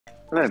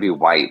I'm gonna be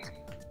white.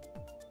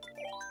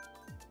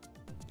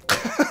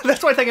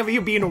 That's why I think of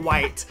you being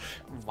white.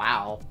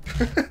 Wow.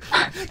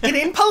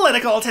 Getting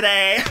political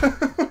today.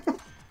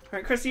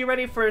 Alright, Chris, are you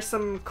ready for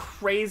some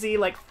crazy,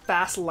 like,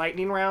 fast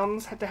lightning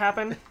rounds to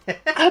happen?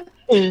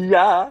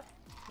 Yeah.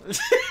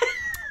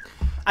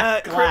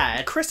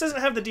 Glad. Chris doesn't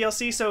have the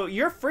DLC, so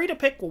you're free to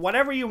pick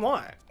whatever you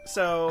want.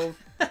 So,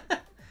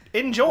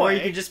 enjoy. Or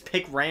you could just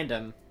pick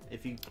random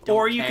if you don't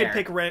Or you care. could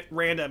pick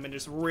random and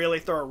just really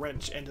throw a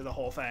wrench into the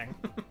whole thing.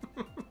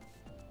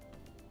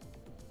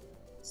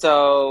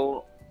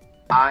 So,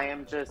 I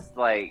am just,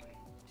 like,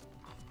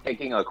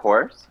 picking a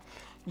course?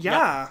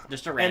 Yeah. Yep,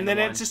 just a random And then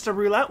one. it's just a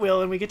roulette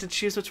wheel, and we get to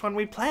choose which one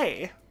we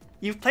play.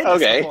 You've played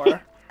this Okay.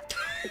 before.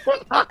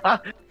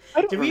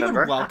 I don't Did we even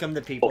remember. welcome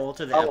the people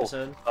to the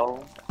episode?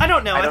 Oh. I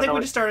don't know. I I, don't think know we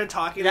what- just started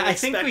talking Yeah, and I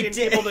think we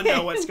expecting did. people to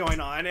know what's going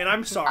on, and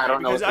I'm sorry, I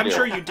don't know because what to I'm do.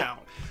 sure you don't.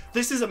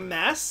 This is a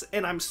mess,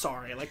 and I'm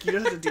sorry. Like, you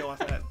just have to deal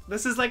with it.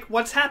 This is, like,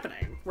 what's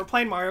happening. We're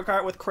playing Mario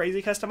Kart with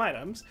crazy custom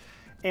items,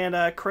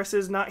 and Chris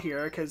is not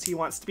here because he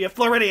wants to be a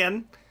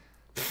Floridian.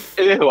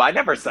 Ew, I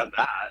never said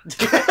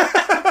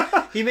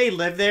that. He may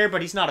live there,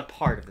 but he's not a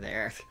part of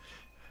there.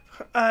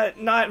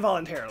 Not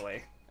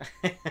voluntarily.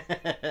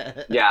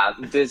 Yeah,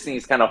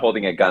 Disney's kind of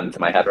holding a gun to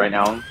my head right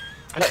now.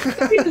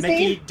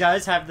 Mickey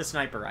does have the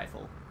sniper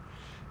rifle.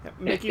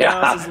 Mickey Yeah.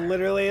 Mouse is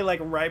literally, like,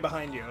 right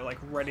behind you, like,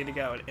 ready to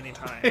go at any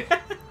time.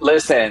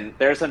 Listen,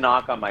 there's a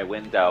knock on my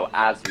window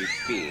as we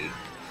speak.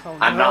 Oh,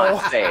 I'm no.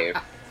 not safe.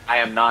 I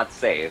am not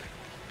safe.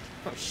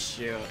 Oh,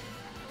 shoot.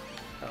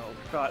 Oh,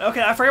 God.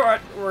 Okay, I forget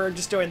what we're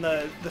just doing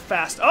the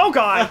fast... Oh,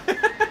 God! Did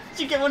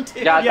you get one too?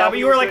 Yeah, I Yeah, thought but we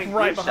you were, were like, doing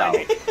right blue behind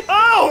me. shell.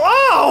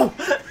 Oh!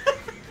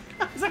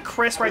 Oh! Is that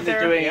Chris right What are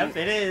there? they doing? Yep,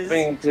 it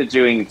is.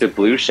 Doing the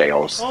blue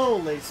shells.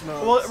 Holy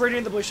smokes. Well, we're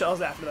doing the blue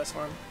shells after this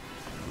one.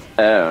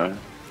 Oh.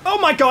 Oh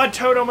my God,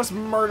 Toad almost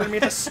murdered me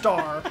with a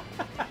star.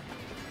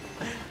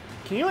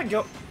 Can you, like,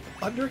 go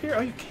under here?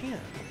 Oh, you can.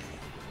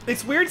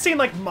 It's weird seeing,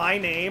 like, my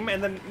name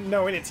and then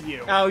knowing it's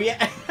you. Oh,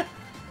 yeah.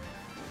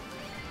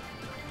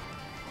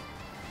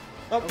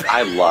 Oh.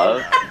 I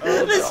love.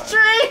 This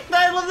train!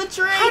 I love the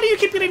train! How do you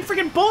keep getting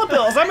freaking bullet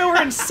bills? I'm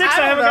over in 6 I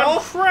I haven't don't gotten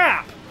know.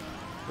 crap.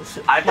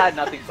 I've had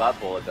nothing but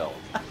bullet bills.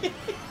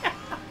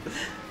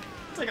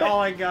 It's like, oh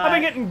my god. I've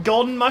been getting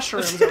golden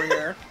mushrooms over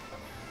here.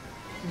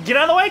 Get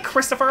out of the way,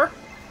 Christopher.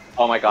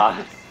 Oh my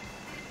god.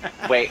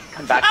 Wait,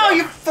 come back. Oh, up.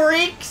 you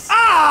freaks!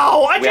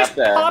 Ow! I We just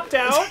have to- popped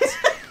out.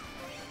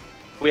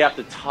 We have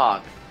to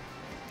talk.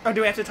 Oh,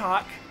 do we have to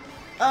talk?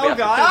 Oh have to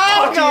god!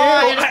 Talk Oh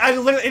to you. god! I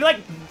literally, it, like,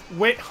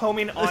 went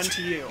homing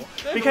onto you.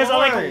 Good Because I,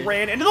 like, lord.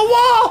 ran into the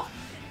wall!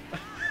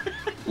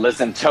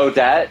 Listen,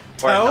 Toadette.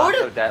 Or not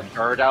Toad? Toadette.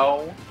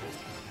 Birdo.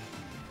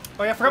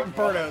 Oh, yeah, I forgot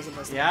Birdo's in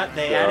this. Yeah,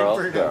 they Girl,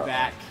 added Birdo girl.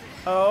 back.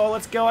 Oh,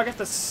 let's go. I got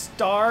the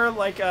star,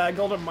 like,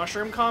 golden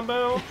mushroom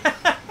combo.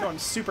 Going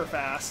super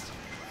fast.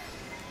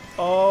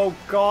 Oh,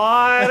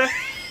 God.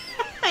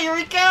 Here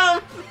we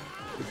come!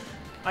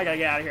 I gotta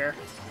get out of here.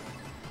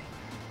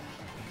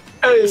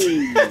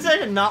 Hey. That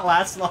did not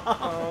last long.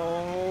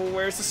 Oh,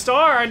 where's the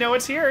star? I know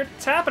it's here.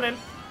 It's happening.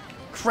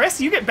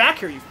 Chris, you get back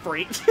here, you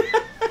freak.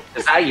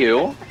 Is that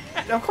you?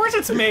 Of course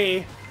it's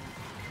me.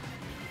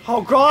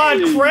 Oh, God,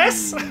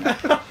 Chris.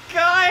 Oh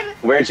god!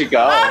 Where'd you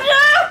go?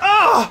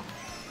 Oh,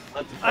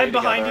 Let's play I'm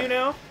behind together. you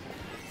now.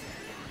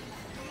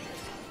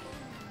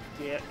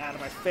 Get out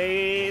of my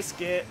face.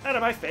 Get out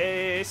of my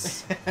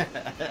face.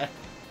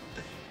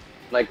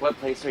 Like, what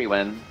place are you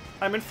in?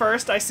 I'm in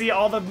first. I see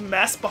all the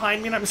mess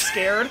behind me and I'm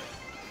scared.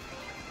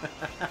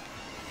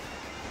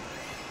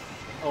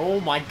 Oh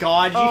my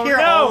god, you Oh, hear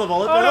no. all the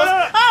bullet Oh, no, bills? no,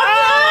 no.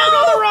 Oh no,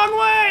 no! the wrong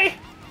way.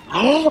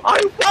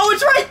 Oh,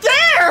 it's right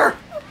there!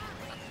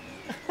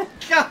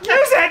 God.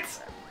 Use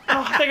it.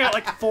 Oh, I think I got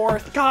like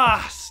fourth.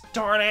 Gosh,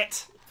 darn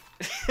it.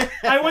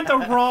 I went the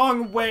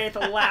wrong way at the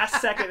last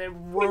second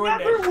and ruined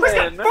never it. Chris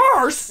got win.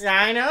 first. Yeah,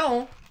 I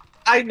know.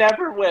 I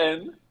never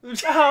win.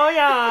 Oh,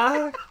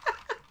 yeah.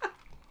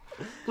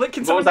 Look,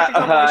 can someone was make a that?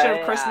 compilation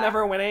of Chris Yeah.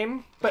 never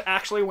winning, but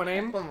actually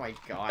winning? Oh my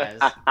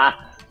gosh.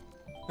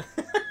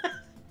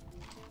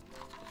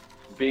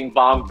 Bing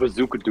bong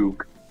bazooka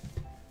dook.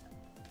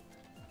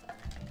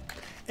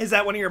 Is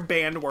that one of your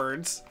banned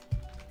words?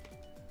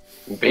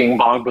 Bing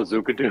bong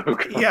bazooka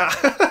dook. Yeah.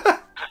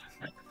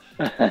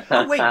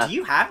 Oh wait, do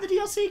you have the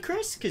DLC,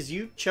 Chris? Because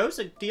you chose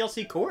a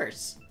DLC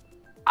course.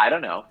 I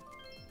don't know.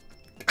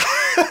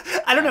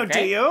 I don't know, do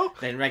Okay. you?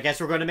 Then I guess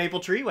we're going to Maple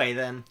Treeway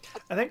then.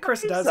 I think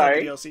Chris does Sorry.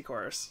 have the DLC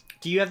course.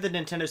 Do you have the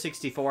Nintendo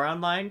 64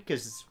 online?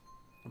 Because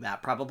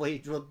that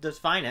probably will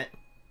define it.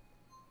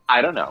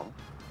 I don't know.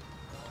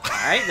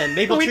 Alright, then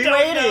Maple We Treeway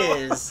don't know.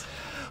 it is.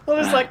 We'll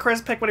just let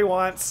Chris pick what he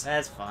wants.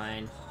 That's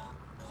fine.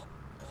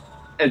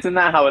 Isn't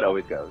that how it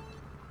always goes?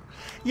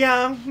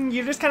 Yeah,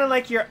 you're just kind of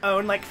like your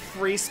own, like,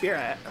 free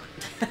spirit.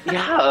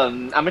 Yeah,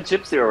 I'm a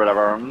gypsy or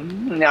whatever.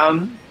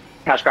 Yeah,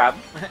 cash grab.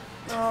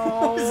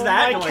 Oh, is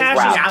that my noise? cash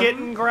Wow. is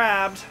getting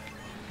grabbed.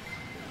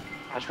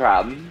 Cash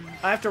grab.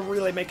 I have to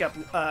really make up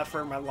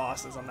for my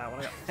losses on that one.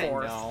 I got I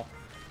fourth. know.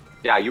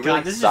 Yeah, you really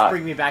God, this is suck. just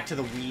bringing me back to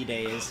the Wii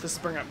days. This is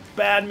bringing up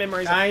bad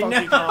memories of I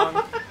Funky know.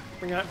 Kong.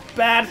 Bring out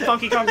bad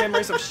Funky Kong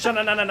memories of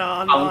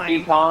Sha-na-na-na-na Funky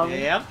online. Kong?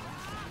 Yep.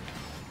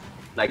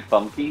 Like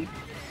funky?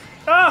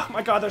 Oh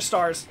my god, there's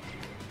stars.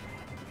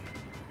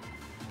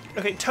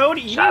 Okay, Toad,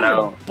 you need Shadow.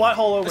 your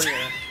butthole over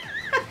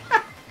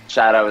here.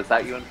 Shadow, is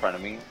that you in front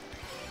of me?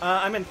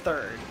 I'm in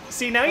third.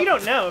 See, now you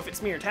don't know if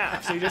it's me or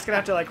Taff, so you're just gonna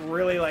have to like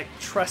really like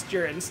trust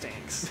your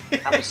instincts.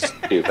 That was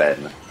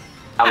stupid.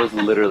 That was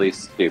literally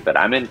stupid.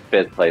 I'm in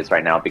 5th place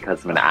right now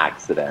because of an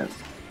accident.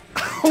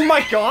 Oh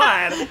my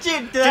god!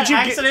 Did that you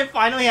accident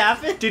finally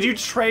happen? Did you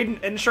trade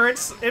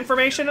insurance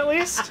information at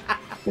least?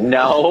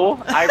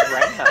 No, I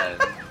ran.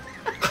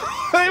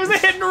 It was a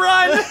hit and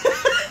run!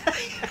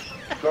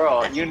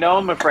 Girl, you know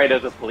I'm afraid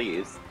of the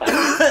police.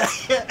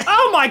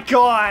 Oh my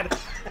god!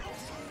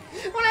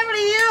 What happened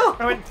to you?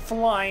 I went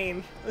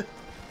flying.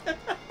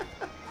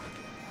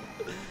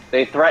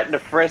 They threatened to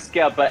frisk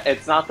you, but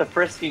it's not the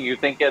frisking you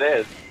think it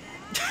is.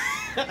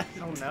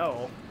 Oh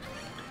no.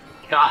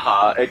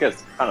 Haha, it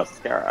gets kind of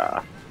scary.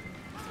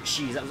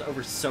 Jeez, that was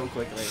over so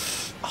quickly.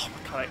 Oh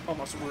my god, I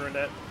almost ruined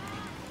it.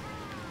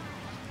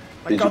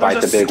 My Did god, you bite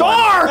there's the a big one?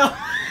 star!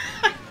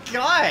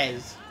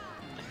 Guys!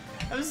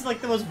 That was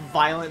like the most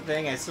violent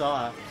thing I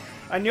saw.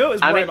 I knew it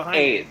was I'm right in behind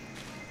 8th.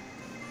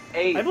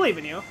 me. I believe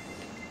in you.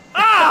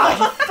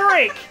 Ah, you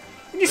freak!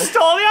 You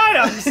stole the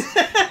items!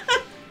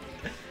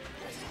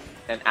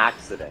 An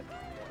accident.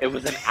 It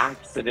was an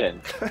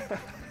accident.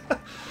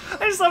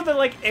 I just love the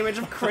like image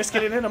of Chris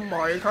getting in a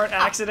Mario Kart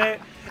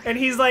accident, and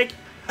he's like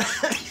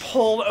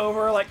pulled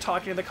over, like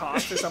talking to the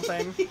cops or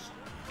something.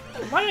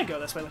 Why did I go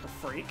this way like a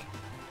freak?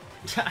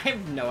 I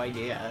have no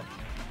idea.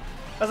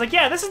 I was like,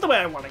 yeah, this is the way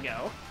I want to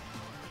go.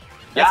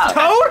 Yeah,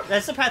 Toad?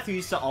 That's the path we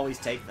used to always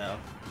take, though.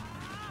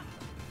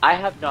 I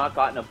have not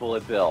gotten a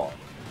bullet bill.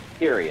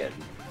 Period.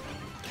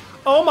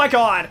 Oh my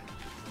god!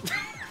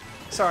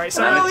 Sorry,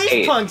 so Where I'm do an these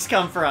 8. punks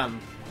come from?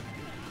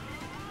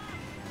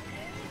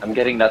 I'm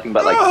getting nothing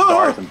but like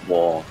stars and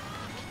bull.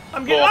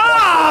 I'm getting. Oh,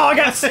 I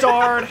got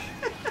starred.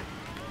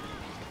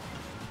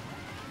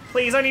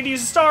 Please, I need to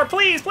use a star.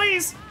 Please,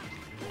 please.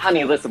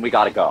 Honey, listen, we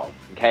gotta go.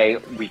 Okay,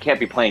 we can't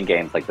be playing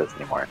games like this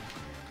anymore.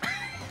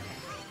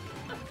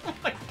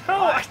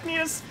 Oh, I need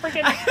a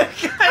freaking.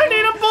 I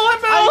need a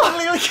bullet bill. I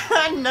literally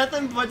got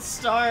nothing but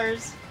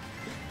stars.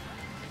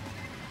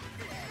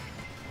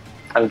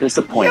 I'm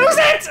disappointed. Use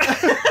it.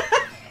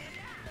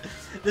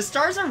 The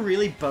stars are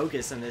really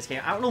bogus in this game.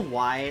 I don't know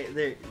why.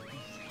 They're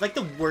like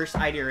the worst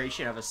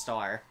iteration of a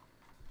star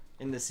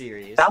in the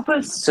series. That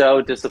was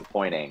so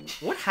disappointing.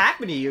 What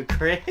happened to you,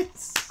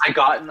 Chris? I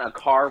got in a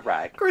car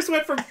wreck. Chris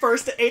went from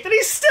 1st to 8th, and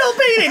he's still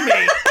beating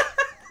me.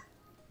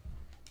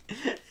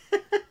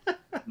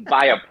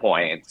 By a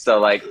point, so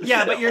like.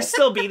 Yeah, but you're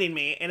still beating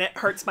me, and it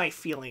hurts my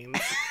feelings.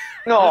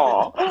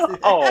 No.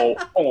 Oh.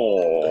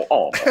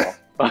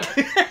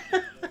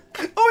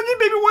 Oh, you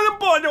made me want a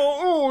bundle.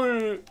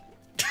 Oh.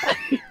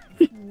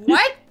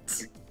 What?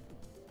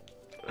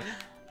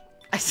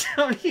 I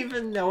don't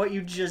even know what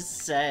you just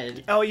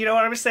said. Oh, you know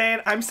what I'm saying?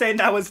 I'm saying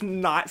that was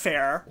not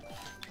fair.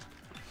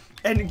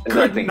 And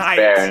good Nothing's night.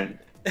 fair.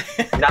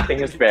 Nothing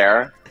is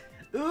fair.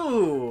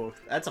 Ooh,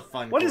 that's a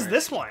fun What is course.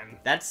 this one?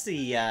 That's the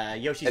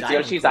Yoshi's It's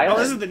Island. Yoshi's course. Oh, Island.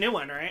 this is the new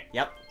one, right?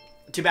 Yep.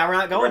 Too bad we're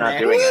not going We're not there.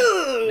 doing it.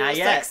 Ooh, Not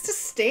yet. sex to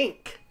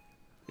stink.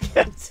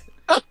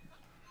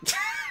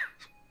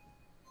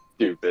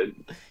 Stupid.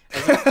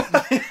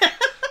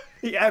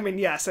 Yeah, I mean,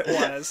 yes, it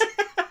was.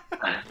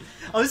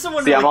 Oh, this is the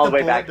one See, where I'm like, all the the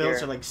way bullet back bills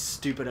here. are like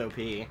stupid OP.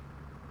 You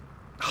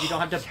don't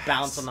have to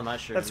bounce on the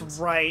mushrooms. That's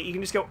right. You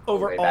can just go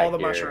over Way all back the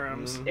here.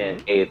 mushrooms. In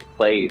 8th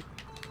place.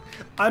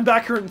 I'm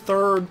back here in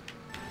 3rd.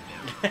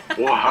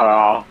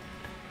 Wow.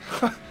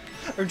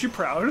 Aren't you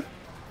proud?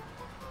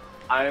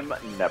 I'm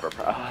never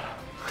proud. Ah!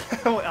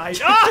 Alright,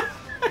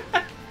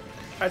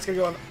 it's gonna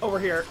go on over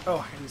here. Oh,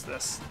 I can use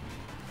this.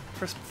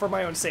 For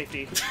my own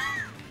safety.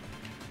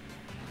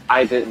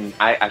 I didn't.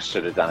 I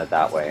should have done it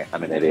that way.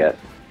 I'm an idiot.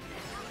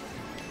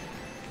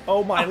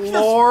 Oh my Oh, the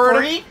lord!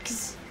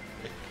 freaks!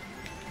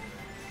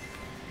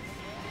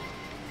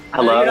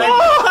 Hello?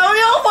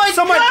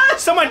 Oh my god!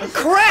 Someone,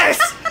 Chris!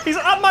 He's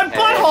up my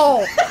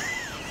butthole!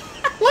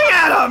 Look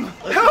at him!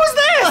 Who's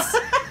this?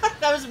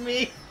 That was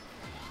me.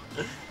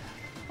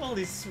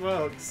 Holy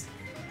smokes.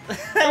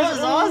 That was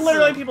awesome.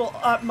 Literally people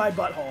up my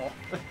butthole.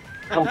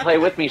 Come play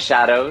with me,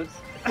 Shadows.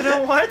 I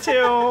don't want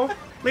to.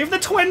 Leave the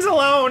twins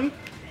alone.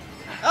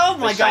 Oh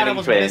my The god, I shining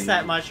almost twin. missed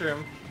that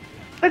mushroom.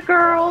 The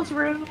girls'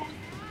 room.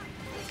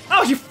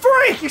 Oh, you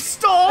freak! You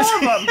stole all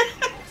of them!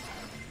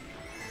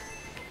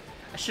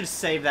 I should have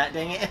saved that,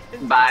 dang it.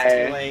 Bye.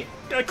 It's too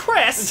late.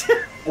 Chris!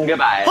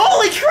 Goodbye.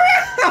 Holy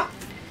crap!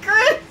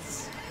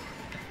 Chris!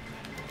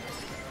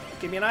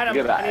 Give me an item.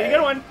 Goodbye. I need a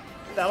good one.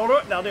 That'll do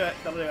it. That'll do it.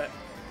 That'll do it.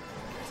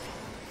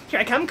 Here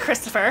I come,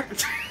 Christopher.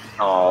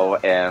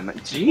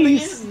 OMG.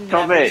 Please Stop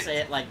never it. say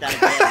it like that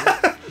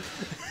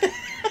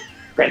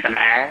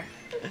Christopher.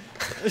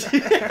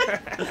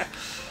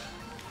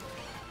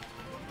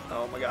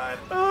 Oh my god.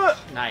 again.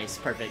 Nice,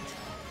 perfect.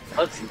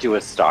 Let's do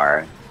a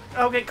star.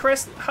 Okay,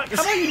 Chris, how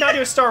about you not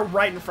do a star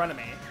right in front of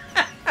me?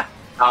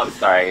 Oh, I'm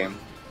sorry.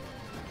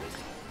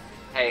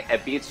 Hey, Hey,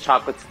 it beats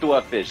chocolate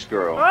stewfish,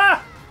 girl.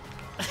 Ah!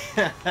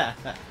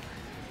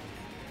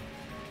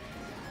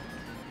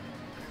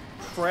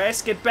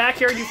 Chris, get back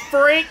here, you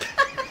freak!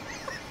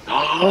 Who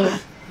Ow!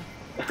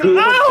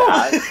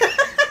 was that?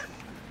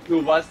 Who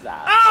was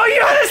that? Oh,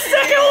 you had a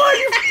second one,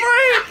 you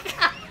freak!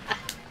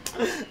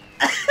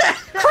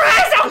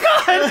 Chris, oh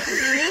god!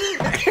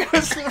 He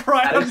was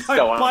right That on is my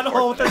so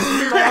butthole with a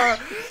star.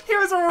 He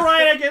was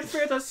right against me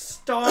with a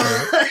star.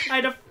 I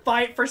had to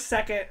fight for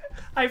second.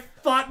 I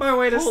fought my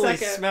way to Holy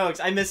second. smokes!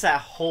 I missed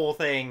that whole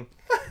thing.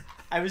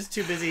 I was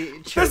too busy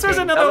choking. This was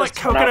another That was like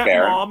coconut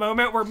fair. mall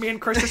moment where me and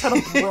Chris just had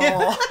a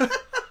brawl.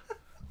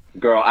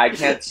 Girl, I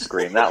can't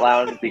scream that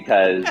loud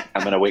because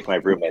I'm gonna wake my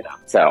roommate up.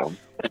 So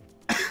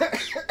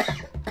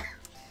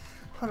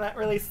Well, that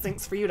really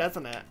stinks for you,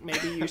 doesn't it?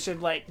 Maybe you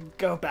should like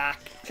go back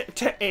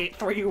to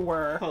 8th where you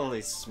were.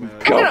 Holy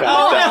smokes! Go back.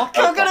 Oh, That's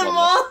no coconut problem.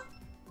 mall.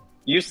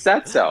 You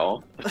said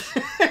so.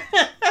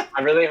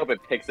 I really hope it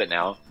picks it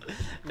now.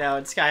 No,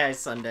 it's Sky High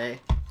Sunday.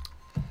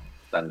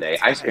 Sunday.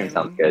 Ice cream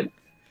sounds good.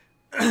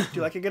 Do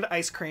you like a good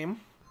ice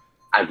cream?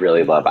 I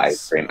really love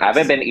ice cream. I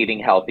haven't been eating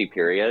healthy,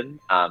 period,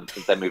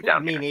 since I moved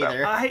down Me here. so-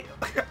 neither.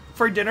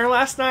 For dinner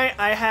last night,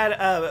 I had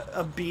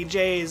a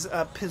BJ's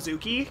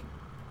Pizookie.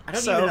 I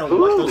don't So- even know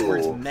what those Ooh.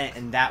 words meant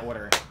in that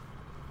order.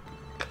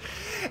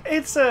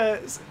 It's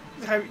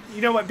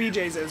you know what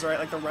BJ's is, right?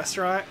 Like the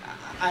restaurant.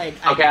 Okay,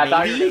 I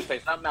thought you were maybe? gonna say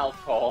something else,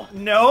 Cole.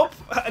 Nope.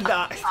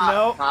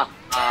 Nope.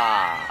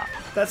 Ah.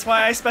 That's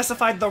why I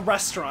specified the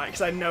restaurant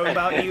because I know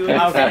about you.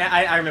 Okay,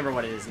 I remember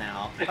what it is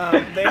now.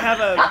 They have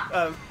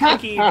a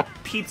cookie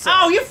pizza.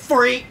 Oh, you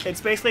freak! It's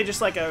basically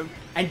just like a.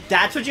 And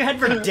that's what you had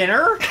for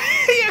dinner?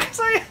 Yeah, 'cause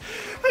I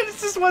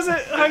just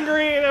wasn't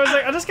hungry, and I was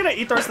like, I'm just gonna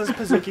eat the rest of this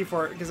Pizookie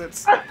for it because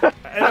it's. I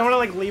don't want to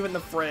like leave it in the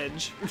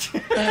fridge.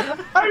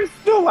 I'm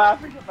still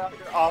laughing about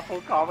your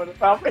awful comment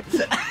about me.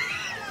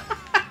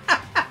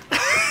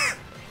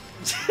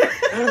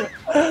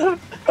 I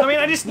mean,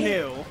 I just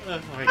knew.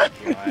 Oh my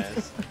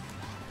gosh.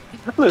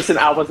 Listen,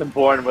 I wasn't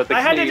born with a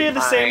I had to clean do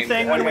the same mind.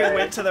 thing when we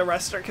went to the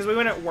restaurant because we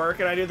went at work,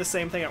 and I do the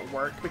same thing at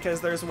work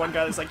because there's one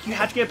guy that's like, you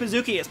have to get a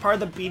Pizookie. It's part of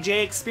the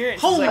BJ experience.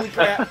 He's Holy like,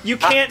 crap. You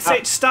can't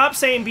say. Stop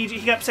saying BJ.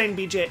 He kept saying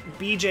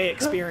BJ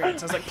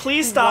experience. I was like,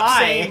 please stop Why?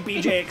 saying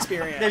BJ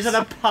experience. There's an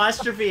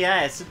apostrophe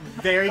S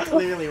very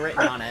clearly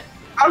written on it.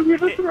 I'm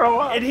gonna throw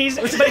up. And he's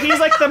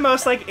like the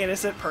most like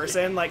innocent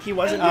person. Like he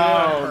wasn't doing it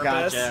on Oh,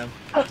 purpose.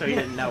 gotcha. So he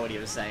didn't know what he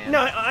was saying. No,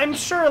 I'm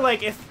sure.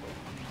 Like if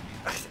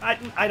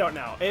I don't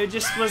know, it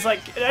just was like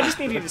I just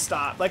need you to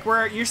stop. Like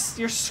where you're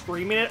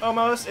screaming it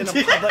almost in a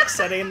public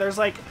setting. There's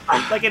like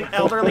an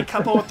elderly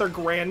couple with their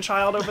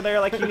grandchild over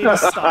there. Like you need to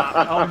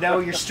stop. Oh no,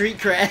 your street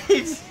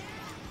cred.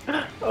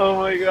 Oh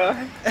my god.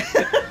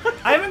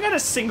 I haven't got a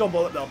single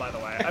bullet bill, by the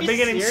way. I've you been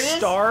getting serious?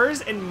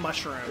 stars and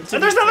mushrooms. To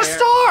And there's be not a fair-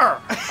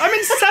 star. I'm in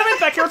 7th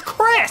back here with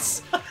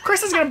Chris.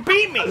 Chris is gonna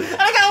beat me.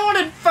 I got one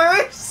in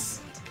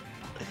first.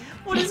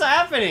 What is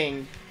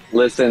happening?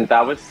 Listen,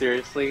 that was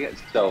seriously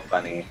so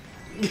funny.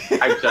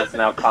 I've just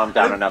now calmed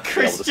down enough to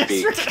be able Chris to just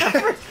speak.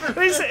 recovered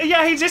from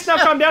Yeah, he just now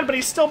calmed down, but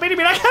he's still beating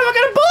me. And I haven't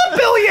got a bullet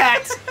bill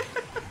yet.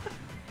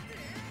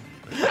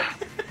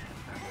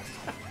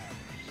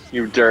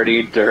 You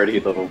dirty,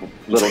 dirty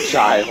little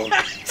child.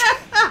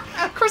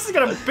 Chris is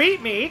gonna beat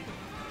me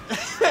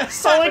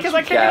solely because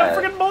I can't get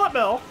a freaking bullet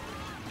bill.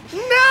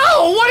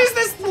 No! What is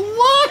this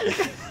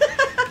look?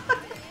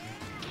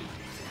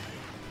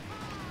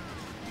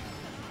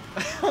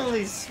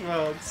 Holy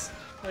smokes.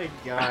 Oh my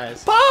gosh.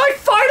 Oh, I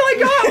finally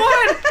got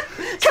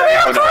one! Come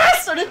here,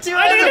 Chris! So did two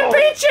I need to other-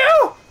 beat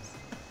you!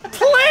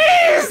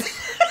 Please!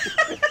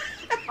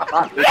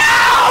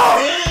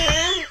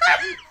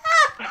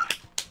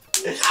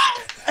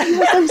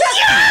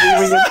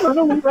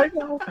 right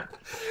now.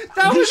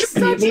 That was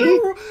such a...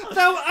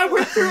 I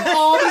went through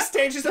all the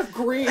stages of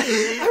green.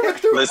 I went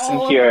through Listen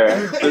all here.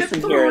 of them.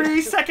 Listen here.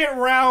 3-second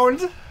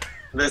round.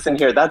 Listen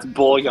here. That's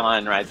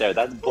bouillon right there.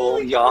 That's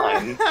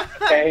bouillon.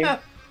 Okay.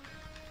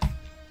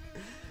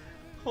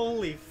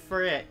 Holy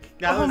frick.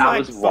 That Oh was That my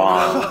was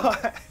wrong.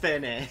 God.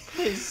 finish.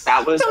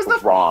 That was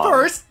wrong.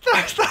 That was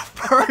the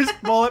first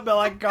bullet bill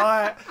I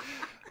got.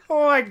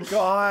 Oh my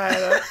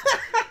god.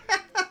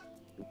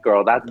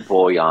 Girl, that's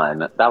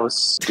bouillon. That was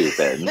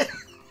stupid.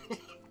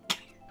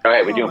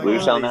 Alright, we Oh doing my blue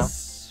God. shell now?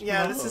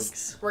 Yeah, this Smokes.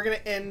 is. We're gonna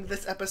end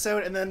this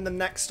episode, and then the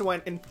next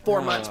one in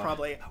 4 months Oh.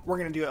 probably. We're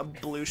gonna do a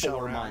blue shell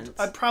 4 round. months.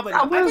 I've probably.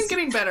 That I've been was-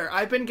 getting better.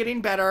 I've been getting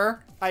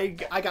better. I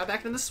got back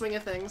into the swing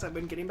of things. I've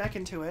been getting back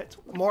into it.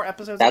 More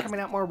episodes are That's- coming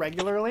out more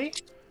regularly.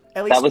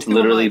 At least That was 2 a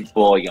literally month.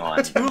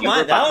 bouillon. 2 You were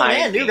months. Oh behind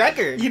man, new me.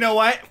 record. You know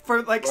what?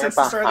 For like You were since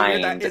the start of the year,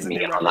 that behind is a me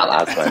new on record. that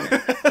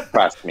last one.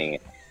 Trust me.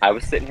 I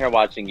was sitting here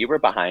watching. You were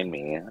behind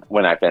me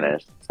when I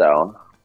finished, so.